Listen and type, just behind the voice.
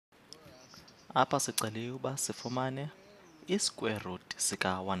Apha siceliwe uba sifumane i-square root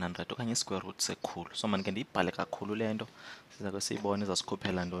sika-100 okanye i-square root sekhulu. So mandike ndiyibhale kakhulu le nto siza kwe siyibone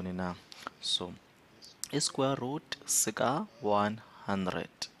izasikhuphela ntoni na. So i-square root sika-100.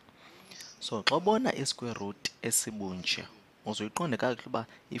 So xa ubona i-square root esibunje uzuyiqonde kakuhle uba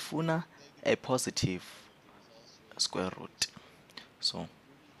ifuna a positive square root. So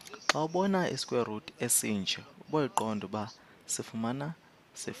xa ubona i-square root esinje uboyiqonda uba sifuna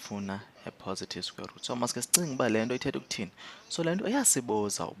a positive square root. So masike sicinge uba le nto ithetha ukuthini. So le nto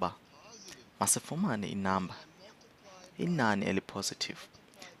iyasibuza uba masifumane inani eli-positive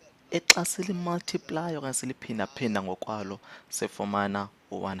exa silimultiplaya okanye siliphindaphinda ngokwalo sifumana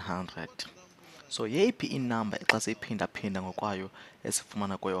u-100. So yeyiphi inamba xa siyiphindaphinda ngokwayo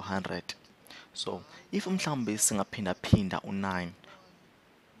esifumana kuyo 100? So if mhlawumbi singaphindaphinda u-9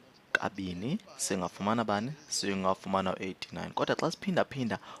 kabini singafumana bani? Singafumana u-89. Kodwa xa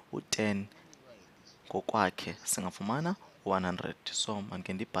siphindaphinda u-10 ngokwakhe singafumana 100. So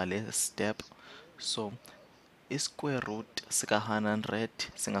mandike ndibhale step. So i-square root sika-100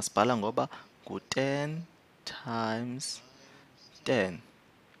 singasibhala ngoba ngu-10 times 10.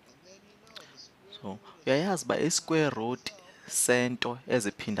 So uyayazi uba i-square root sento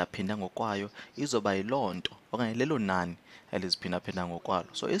eziphindaphinda ngokwayo izoba yiloo nto okanye lelo nani eliziphindaphinda ngokwalo.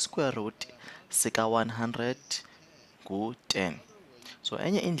 So i-square root sika-100 ngu-10. So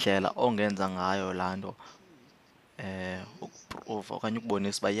enye indlela ongenza ngayo laa nto ukuphruva okanye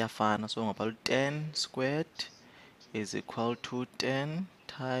ukubonisa uba iyafana, so ungabhala u-10 squared is equal to 10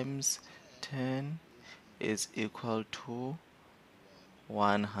 times 10 is equal to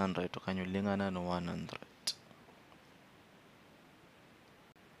 100 okanye ulingana no-100.